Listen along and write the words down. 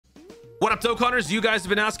What up, Dokkaners? You guys have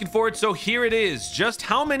been asking for it, so here it is. Just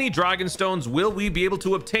how many Dragon Stones will we be able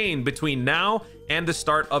to obtain between now and the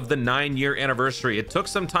start of the 9-year anniversary? It took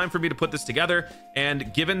some time for me to put this together,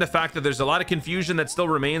 and given the fact that there's a lot of confusion that still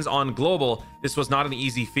remains on global, this was not an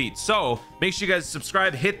easy feat. So make sure you guys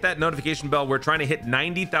subscribe, hit that notification bell. We're trying to hit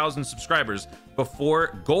 90,000 subscribers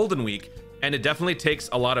before Golden Week, and it definitely takes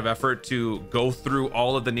a lot of effort to go through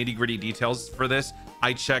all of the nitty-gritty details for this.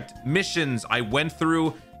 I checked missions, I went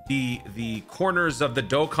through the corners of the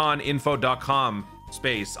DokkanInfo.com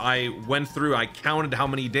space. I went through, I counted how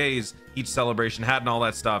many days each celebration had and all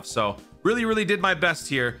that stuff. So really did my best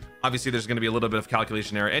here. Obviously there's going to be a little bit of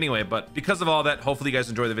calculation error anyway, but because of all that, hopefully you guys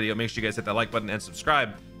enjoy the video. Make sure you guys hit that like button and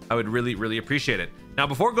subscribe. I would really appreciate it. Now,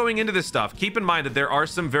 before going into this stuff, keep in mind that there are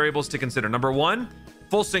some variables to consider. Number one,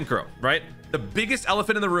 full synchro, right? The biggest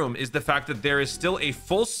elephant in the room is the fact that there is still a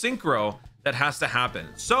full synchro that has to happen.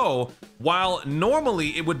 So while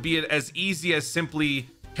normally it would be as easy as simply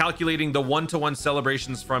calculating the one-to-one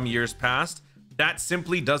celebrations from years past, that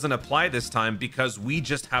simply doesn't apply this time because we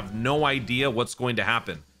just have no idea what's going to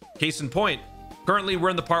happen. Case in point, currently we're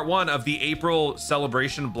in the part 1 of the April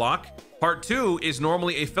celebration block. Part 2 is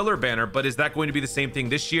normally a filler banner, but is that going to be the same thing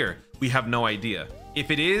this year? We have no idea. If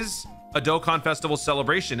it is a Dokkan Festival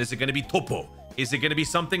celebration, is it going to be Topo? Is it going to be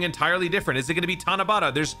something entirely different? Is it going to be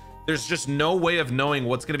Tanabata? There's just no way of knowing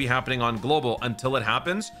what's going to be happening on global until it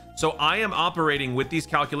happens. So I am operating with these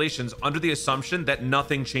calculations under the assumption that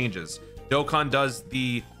nothing changes. Dokkan does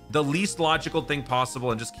the least logical thing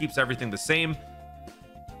possible and just keeps everything the same.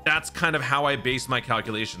 That's kind of how I base my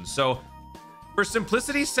calculations. So for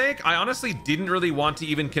simplicity's sake, I honestly didn't really want to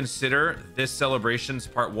even consider this celebration's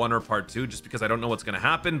part 1 or part 2 just because I don't know what's going to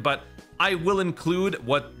happen, but I will include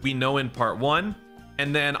what we know in part 1.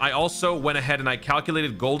 And then I also went ahead and I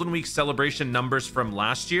calculated Golden Week celebration numbers from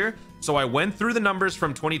last year. So I went through the numbers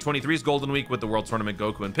from 2023's Golden Week with the World Tournament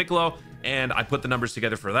Goku and Piccolo, and I put the numbers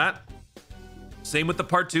together for that. Same with the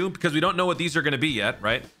part 2, because we don't know what these are going to be yet,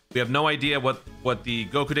 right? We have no idea what the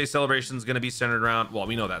Goku Day celebration is going to be centered around. Well,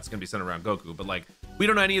 we know that's going to be centered around Goku, but like we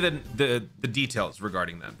don't know any of the details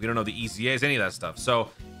regarding them. We don't know the EZAs, any of that stuff. So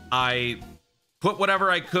I put whatever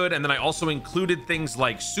I could, and then I also included things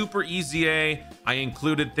like Super EZA. I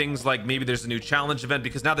included things like maybe there's a new challenge event,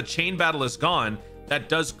 because now the chain battle is gone. That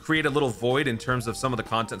does create a little void in terms of some of the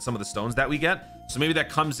content, some of the stones that we get. So maybe that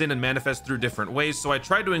comes in and manifests through different ways. So I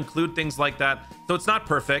tried to include things like that. So it's not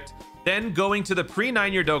perfect. Then going to the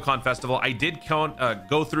pre-9-year Dokkan Festival, I did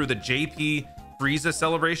go through the JP Frieza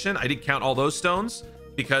celebration. I did count all those stones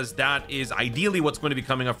because that is ideally what's going to be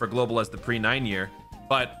coming up for global as the pre-9-year.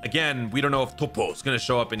 But again, we don't know if Topo is going to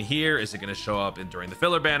show up in here. Is it going to show up during the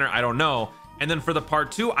filler banner? I don't know. And then for the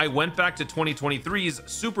part 2, I went back to 2023's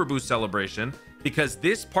Super Boost celebration because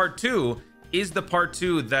this part 2 is the part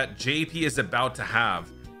 2 that JP is about to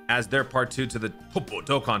have as their part 2 to the Topo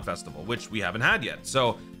Dokkan Festival, which we haven't had yet.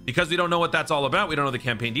 So because we don't know what that's all about, we don't know the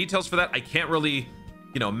campaign details for that, I can't really,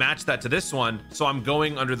 match that to this one. So I'm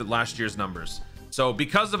going under the last year's numbers. So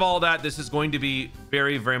because of all that, this is going to be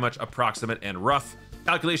very much approximate and rough.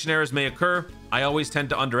 Calculation errors may occur. I always tend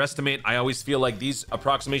to underestimate. I always feel like these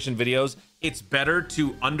approximation videos, it's better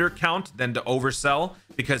to undercount than to oversell,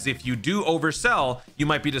 because if you do oversell, you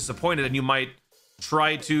might be disappointed and you might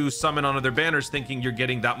try to summon on other banners thinking you're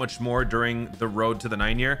getting that much more during the road to the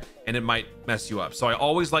 9-year, and it might mess you up. So I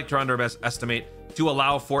always like to underestimate to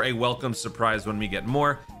allow for a welcome surprise when we get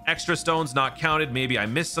more. Extra stones not counted. Maybe I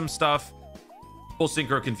missed some stuff. Full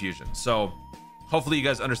synchro confusion. So hopefully you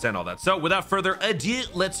guys understand all that. So without further ado,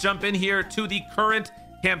 let's jump in here to the current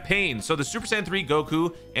campaign. So the Super Saiyan 3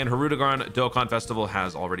 Goku and Hirudegarn Dokkan Festival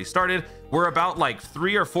has already started. We're about like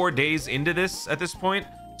 3 or 4 days into this at this point.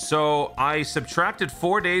 So I subtracted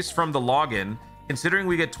 4 days from the login. Considering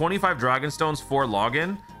we get 25 Dragon Stones for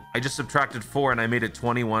login, I just subtracted 4 and I made it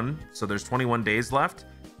 21. So there's 21 days left.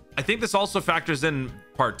 I think this also factors in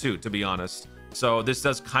part 2, to be honest. So this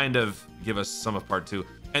does kind of give us some of part 2.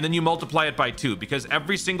 And then you multiply it by 2, because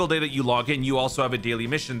every single day that you log in, you also have a daily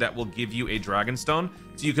mission that will give you a Dragon Stone.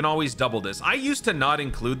 So you can always double this. I used to not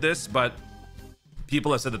include this, but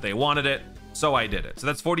people have said that they wanted it, so I did it. So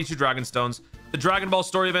that's 42 Dragon Stones. The Dragon Ball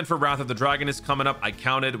story event for Wrath of the Dragon is coming up. I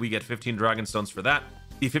counted. We get 15 Dragon Stones for that.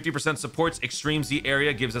 The 50% supports Extreme Z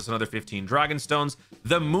area gives us another 15 Dragon Stones.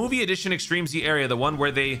 The movie edition Extreme Z area, the one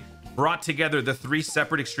where they brought together the 3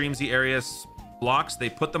 separate Extreme Z areas blocks, they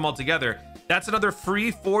put them all together. That's another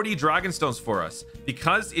free 40 Dragon Stones for us.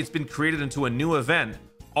 Because it's been created into a new event,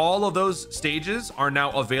 all of those stages are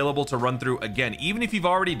now available to run through again. Even if you've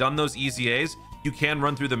already done those EZAs, you can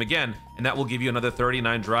run through them again, and that will give you another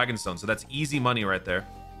 39 Dragon Stones. So that's easy money right there.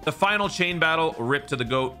 The final chain battle, Rip to the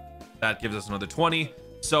Goat. That gives us another 20.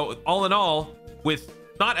 So all in all, with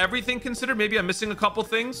not everything considered, maybe I'm missing a couple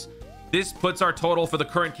things, this puts our total for the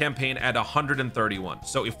current campaign at 131.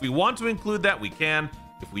 So if we want to include that, we can.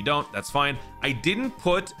 If we don't, that's fine. I didn't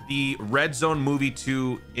put the Red Zone Movie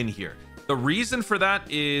 2 in here. The reason for that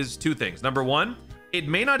is two things. Number one, it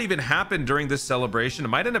may not even happen during this celebration. It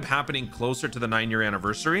might end up happening closer to the 9-year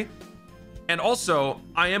anniversary. And also,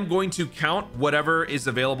 I am going to count whatever is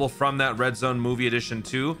available from that Red Zone Movie Edition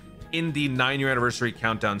 2 in the 9-year anniversary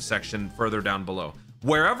countdown section further down below.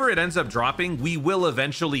 Wherever it ends up dropping, we will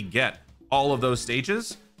eventually get all of those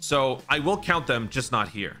stages. So I will count them, just not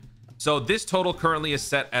here. So this total currently is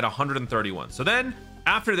set at 131. So then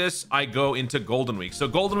after this, I go into Golden Week. So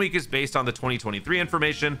Golden Week is based on the 2023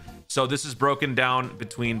 information. So this is broken down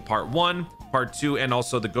between part 1, part 2, and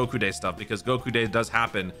also the Goku Day stuff, because Goku Day does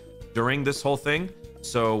happen during this whole thing.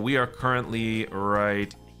 So we are currently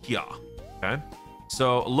right here. Okay.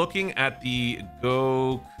 So looking at the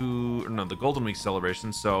the Golden Week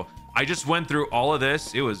celebration. So I just went through all of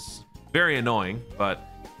this. It was very annoying, but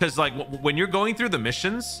because like when you're going through the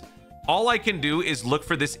missions, all I can do is look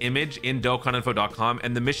for this image in dokkaninfo.com,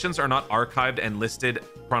 and the missions are not archived and listed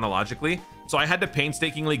chronologically. So I had to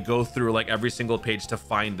painstakingly go through like every single page to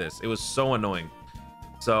find this. It was so annoying.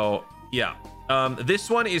 So yeah, this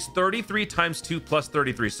one is 33 times 2 plus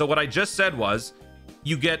 33. So what I just said was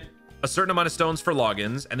you get a certain amount of stones for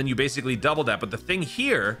logins, and then you basically double that. But the thing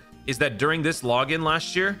here is that during this login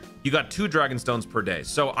last year, you got 2 dragon stones per day.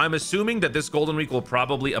 So I'm assuming that this Golden Week will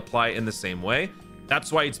probably apply in the same way.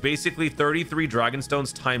 That's why it's basically 33 dragon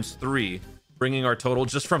stones times 3, bringing our total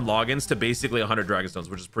just from logins to basically 100 dragon stones,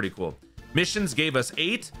 which is pretty cool. Missions gave us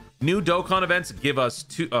 8. New Dokkan events give us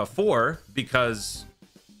 4, because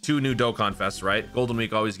 2 new Dokkan Fests, right? Golden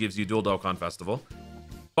Week always gives you dual Dokkan Festival.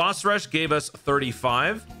 Boss Rush gave us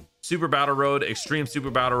 35. Super Battle Road, Extreme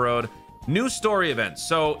Super Battle Road, new story events.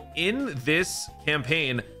 So in this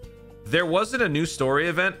campaign, there wasn't a new story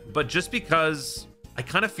event, but just because I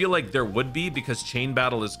kind of feel like there would be, because Chain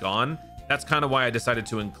Battle is gone, that's kind of why I decided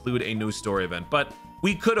to include a new story event. But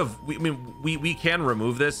we could have, we can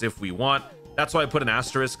remove this if we want. That's why I put an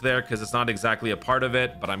asterisk there, because it's not exactly a part of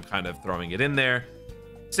it, but I'm kind of throwing it in there.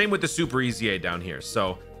 Same with the Super Easy A down here.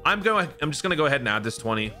 So I'm just gonna go ahead and add this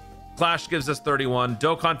 20. Clash gives us 31.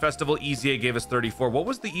 Dokkan Festival Easy A gave us 34. What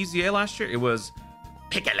was the Easy A last year? It was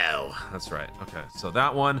Piccolo. That's right. Okay, so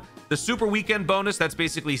that one. The Super Weekend bonus, that's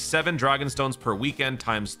basically 7 Dragon Stones per weekend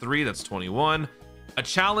times 3. That's 21. A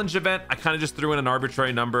challenge event, I kind of just threw in an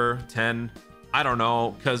arbitrary number, 10. I don't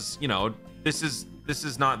know, because, you know, this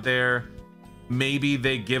is not there. Maybe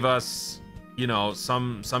they give us, you know,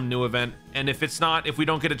 some new event. And if it's not, if we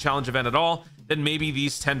don't get a challenge event at all, then maybe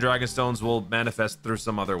these 10 Dragon Stones will manifest through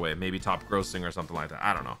some other way, maybe top grossing or something like that.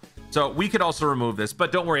 I don't know. So we could also remove this,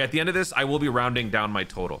 but don't worry. At the end of this, I will be rounding down my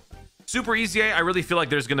total. Super Easy A, I really feel like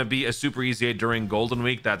there's going to be a Super Easy A during Golden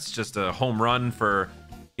Week. That's just a home run for,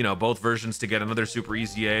 you know, both versions to get another Super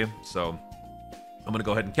Easy A. So I'm going to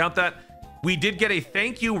go ahead and count that. We did get a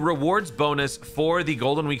thank you rewards bonus for the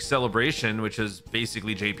Golden Week celebration, which is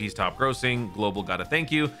basically JP's top grossing. Global got a thank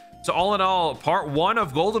you. So all in all, part 1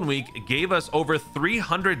 of Golden Week gave us over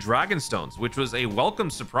 300 Dragon Stones, which was a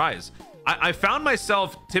welcome surprise. I found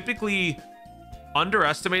myself typically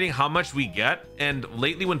underestimating how much we get. And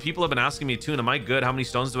lately when people have been asking me, Toon, am I good? How many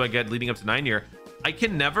stones do I get leading up to 9-year? I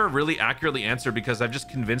can never really accurately answer, because I've just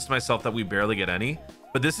convinced myself that we barely get any.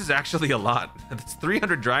 But this is actually a lot. It's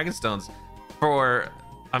 300 Dragon Stones for,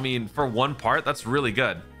 I mean, for one part. That's really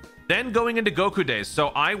good. Then going into Goku Days. So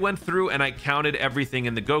I went through and I counted everything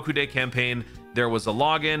in the Goku Day campaign. There was a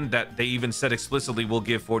login that they even said explicitly will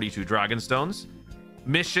give 42 Dragon Stones.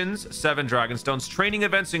 Missions, 7 Dragon Stones. Training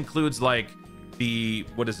events includes like the,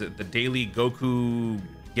 what is it? The daily Goku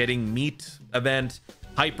getting meat event.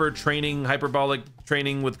 Hyperbolic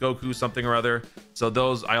training with Goku, something or other. So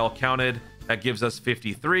those I all counted. That gives us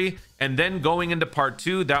 53. And then going into part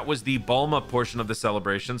 2, that was the Bulma portion of the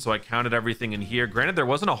celebration. So I counted everything in here. Granted, there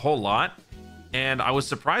wasn't a whole lot, and I was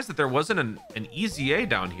surprised that there wasn't an Easy A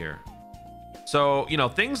down here. So, you know,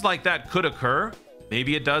 things like that could occur.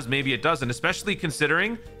 Maybe it does, maybe it doesn't, especially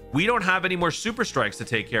considering we don't have any more Super Strikes to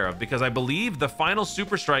take care of, because I believe the final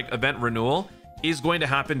Super Strike event renewal is going to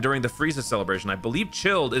happen during the Frieza celebration. I believe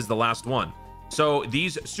Chilled is the last one. So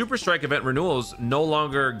these Super Strike event renewals no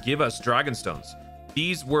longer give us Dragon Stones.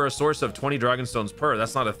 These were a source of 20 Dragon Stones per.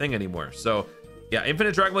 That's not a thing anymore. So yeah,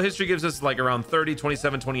 Infinite Dragon Ball History gives us like around 30,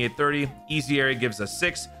 27, 28, 30. Easy Area gives us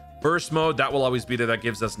 6. Burst Mode, that will always be there. That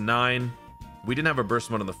gives us 9. We didn't have a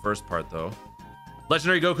Burst Mode in the first part though.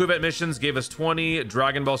 Legendary Goku event missions gave us 20.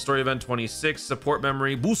 Dragon Ball Story event 26. Support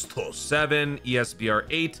Memory Bustos 7. ESBR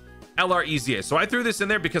 8. LR EZA. So I threw this in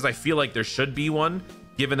there because I feel like there should be one,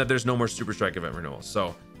 given that there's no more Super Strike event renewal.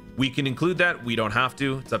 So we can include that. We don't have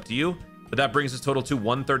to. It's up to you. But that brings us total to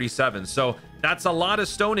 137. So that's a lot of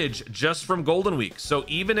stonage just from Golden Week. So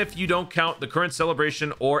even if you don't count the current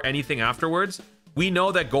celebration or anything afterwards, we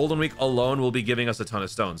know that Golden Week alone will be giving us a ton of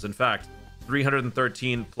stones. In fact,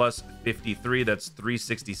 313 plus 53, that's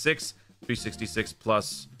 366. 366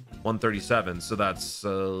 plus 137. So that's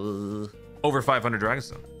over 500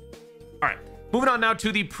 Dragonstone. All right, moving on now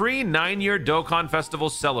to the pre-9-year Dokkan Festival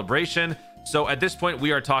celebration. So at this point,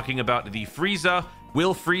 we are talking about the Frieza.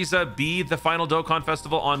 Will Frieza be the final Dokkan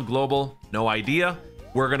Festival on Global? No idea.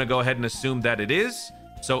 We're going to go ahead and assume that it is.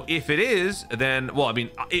 So if it is, then, well, I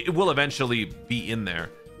mean, it will eventually be in there.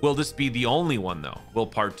 Will this be the only one, though? Will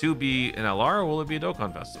Part 2 be an LR, or will it be a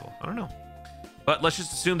Dokkan Festival? I don't know. But let's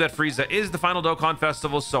just assume that Frieza is the final Dokkan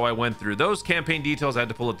Festival. So I went through those campaign details. I had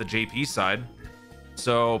to pull up the JP side.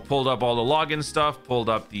 So pulled up all the login stuff, pulled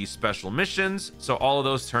up the special missions. So all of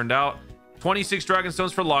those turned out. 26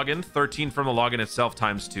 Dragonstones for login, 13 from the login itself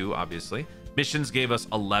times 2, obviously. Missions gave us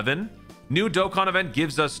 11. New Dokkan event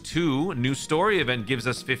gives us 2. New story event gives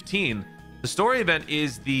us 15. The story event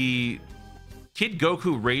is the Kid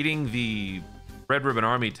Goku raiding the Red Ribbon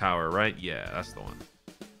Army Tower, right? Yeah, that's the one.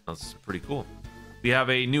 That's pretty cool. We have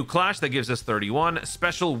a new Clash that gives us 31.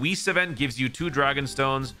 Special Whis event gives you 2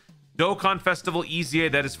 Dragonstones. Dokkan Festival EZA,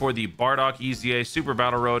 that is for the Bardock EZA, Super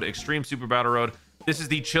Battle Road, Extreme Super Battle Road. This is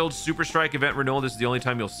the chilled Super Strike event renewal. This is the only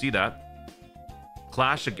time you'll see that.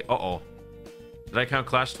 Clash again. Uh-oh. Did I count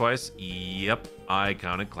Clash twice? Yep, I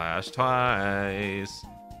counted Clash twice.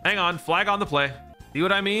 Hang on, flag on the play. See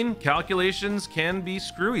what I mean? Calculations can be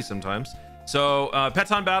screwy sometimes. So,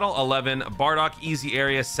 Peton Battle, 11. Bardock Easy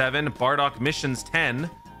Area, 7. Bardock Missions, 10.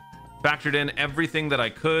 Factored in everything that I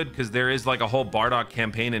could, because there is like a whole Bardock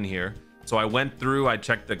campaign in here. So I went through, I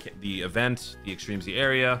checked the event, the Extreme Z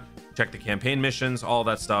area, checked the campaign missions, all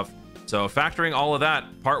that stuff. So factoring all of that,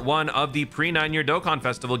 part 1 of the pre-9-year Dokkan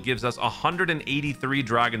Festival gives us 183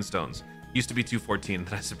 Dragonstones. Used to be 214,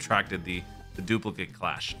 then I subtracted the duplicate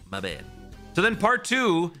Clash. My bad. So then part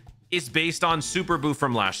 2 is based on Super Boo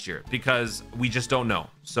from last year, because we just don't know.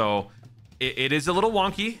 So it is a little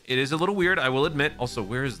wonky. It is a little weird, I will admit. Also,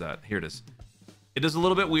 where is that? Here it is. It is a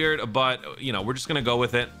little bit weird, but, you know, we're just going to go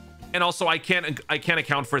with it. And also, I can't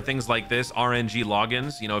account for things like this, RNG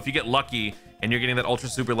logins. You know, if you get lucky and you're getting that ultra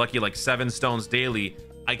super lucky, like 7 stones daily,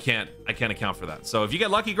 I can't account for that. So if you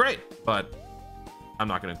get lucky, great, but I'm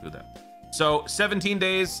not going to include that. So 17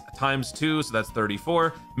 days times 2, so that's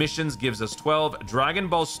 34. Missions gives us 12. Dragon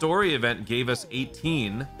Ball Story event gave us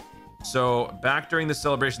 18. So back during the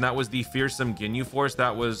celebration, that was the Fearsome Ginyu Force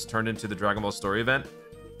that was turned into the Dragon Ball Story event.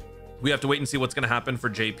 We have to wait and see what's going to happen for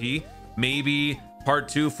JP. Maybe part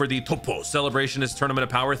 2 for the Topo celebration is Tournament of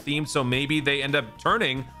Power themed, so maybe they end up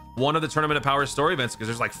turning one of the Tournament of Power story events, because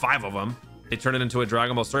there's like 5 of them. They turn it into a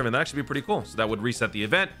Dragon Ball story event. That actually be pretty cool. So that would reset the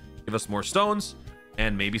event, give us more stones,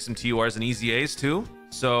 and maybe some TURs and EZAs too.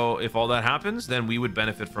 So if all that happens, then we would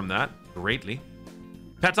benefit from that greatly.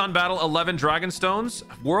 Peton Battle, 11 Dragonstones.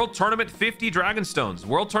 World Tournament, 50 Dragonstones.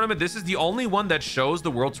 World Tournament, this is the only one that shows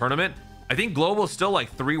the World Tournament. I think Global is still like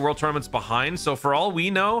 3 World Tournaments behind. So for all we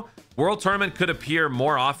know, World Tournament could appear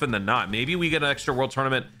more often than not. Maybe we get an extra World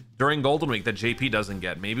Tournament during Golden Week that JP doesn't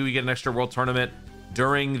get. Maybe we get an extra World Tournament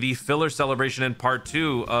during the filler celebration in part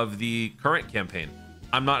 2 of the current campaign.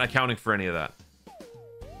 I'm not accounting for any of that.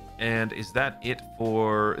 And is that it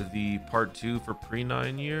for the part 2 for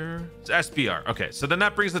pre-9-year? It's SBR. Okay, so then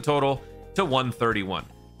that brings the total to 131.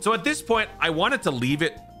 So at this point, I wanted to leave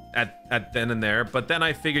it at then and there, but then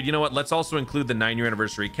I figured, you know what, let's also include the 9-year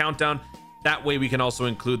anniversary countdown. That way we can also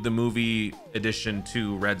include the movie edition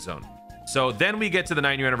to Red Zone. So then we get to the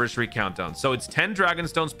 9-year anniversary countdown. So it's 10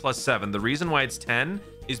 Dragonstones plus 7. The reason why it's 10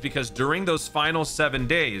 is because during those final 7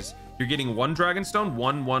 days, you're getting 1 Dragonstone,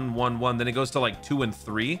 1, 1, 1, 1. Then it goes to like 2 and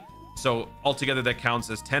 3. So altogether that counts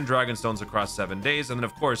as 10 Dragonstones across 7 days. And then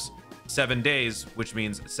of course, 7 days, which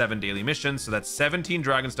means 7 daily missions. So that's 17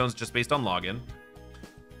 Dragonstones just based on login.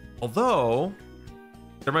 Although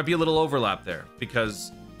there might be a little overlap there,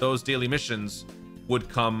 because those daily missions would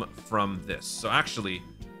come from this. So actually,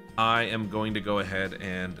 I am going to go ahead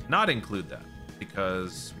and not include that,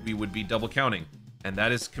 because we would be double counting, and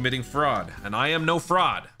that is committing fraud, and I am no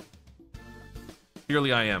fraud.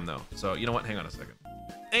 Clearly I am though. So you know what? Hang on a second.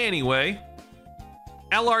 Anyway,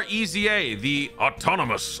 LREZA, the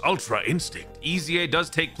Autonomous Ultra Instinct. EZA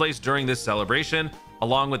does take place during this celebration,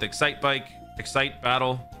 along with Excite Bike, Excite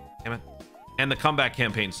Battle, damn it, and the Comeback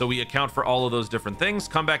Campaign. So we account for all of those different things.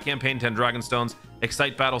 Comeback Campaign, 10 Dragonstones.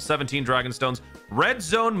 Excite Battle, 17 Dragonstones. Red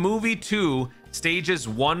Zone Movie 2, stages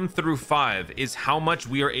 1 through 5 is how much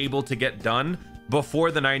we are able to get done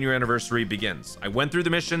before the 9-year anniversary begins. I went through the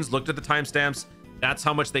missions, looked at the timestamps. That's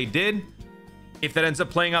how much they did. If that ends up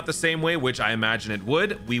playing out the same way, which I imagine it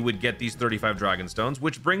would, we would get these 35 Dragon Stones,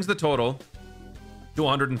 which brings the total to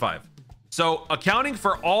 105. So accounting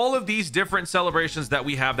for all of these different celebrations that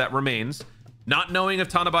we have that remains, not knowing if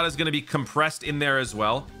Tanabata is going to be compressed in there as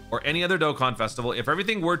well, or any other Dokkan festival, if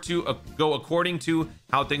everything were to go according to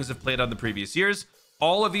how things have played out in the previous years,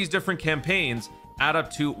 all of these different campaigns add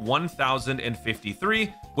up to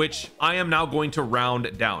 1,053, which I am now going to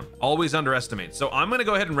round down. Always underestimate. So I'm going to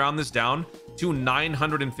go ahead and round this down to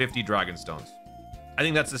 950 Dragon Stones. I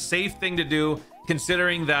think that's a safe thing to do,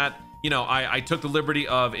 considering that, you know, I took the liberty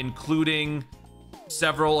of including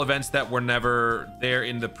several events that were never there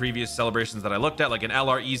in the previous celebrations that I looked at, like an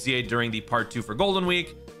LR EZA during the part 2 for Golden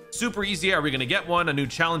Week. Super easy. Are we going to get one? A new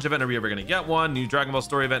challenge event? Are we ever going to get one? New Dragon Ball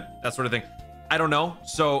story event? That sort of thing. I don't know.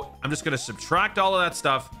 So I'm just going to subtract all of that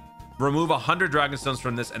stuff, remove 100 Dragon Stones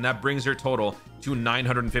from this, and that brings your total to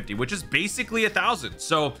 950, which is basically 1,000.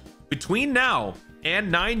 So between now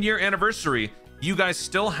and 9-year anniversary, you guys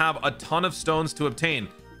still have a ton of stones to obtain,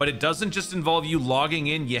 but it doesn't just involve you logging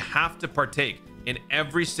in. You have to partake in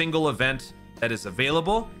every single event that is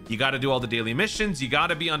available. You got to do all the daily missions. You got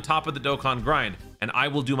to be on top of the Dokkan grind, and I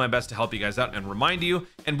will do my best to help you guys out and remind you.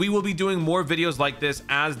 And we will be doing more videos like this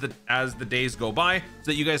as the days go by,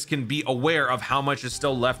 so that you guys can be aware of how much is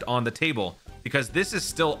still left on the table, because this is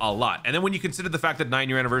still a lot. And then when you consider the fact that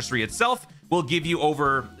 9-year anniversary itself will give you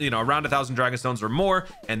over, you know, around 1,000 Dragon Stones or more,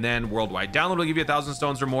 and then worldwide download will give you 1,000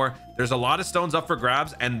 stones or more. There's a lot of stones up for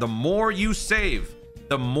grabs, and the more you save,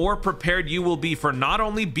 the more prepared you will be for not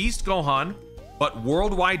only Beast Gohan, but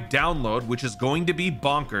worldwide download, which is going to be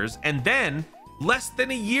bonkers. And then less than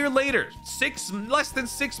a year later, less than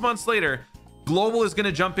 6 months later, Global is going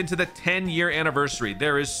to jump into the 10-year anniversary.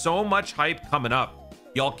 There is so much hype coming up.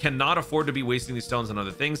 Y'all cannot afford to be wasting these stones on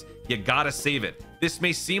other things. You gotta save it. This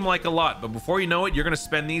may seem like a lot, but before you know it, you're gonna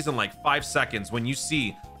spend these in like 5 seconds when you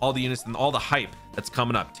see all the units and all the hype that's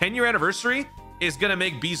coming up. 10-year anniversary is gonna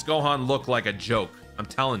make Beast Gohan look like a joke. I'm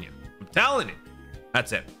telling you. I'm telling you.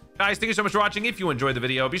 That's it. Guys, thank you so much for watching. If you enjoyed the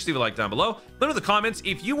video, be sure to leave a like down below. Let me know in the comments,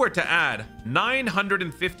 if you were to add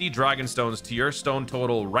 950 Dragon Stones to your stone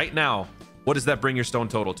total right now, what does that bring your stone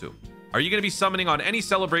total to? Are you going to be summoning on any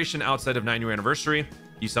celebration outside of 9-year anniversary?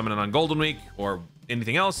 You summoning on Golden Week or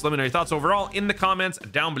anything else? Let me know your thoughts overall in the comments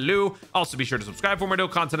down below. Also, be sure to subscribe for more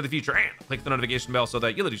dope content in the future and click the notification bell so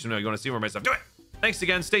that you'll let you know you want to see more of my stuff. Do it. Thanks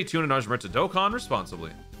again. Stay tuned and remember to Dokkan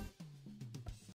responsibly.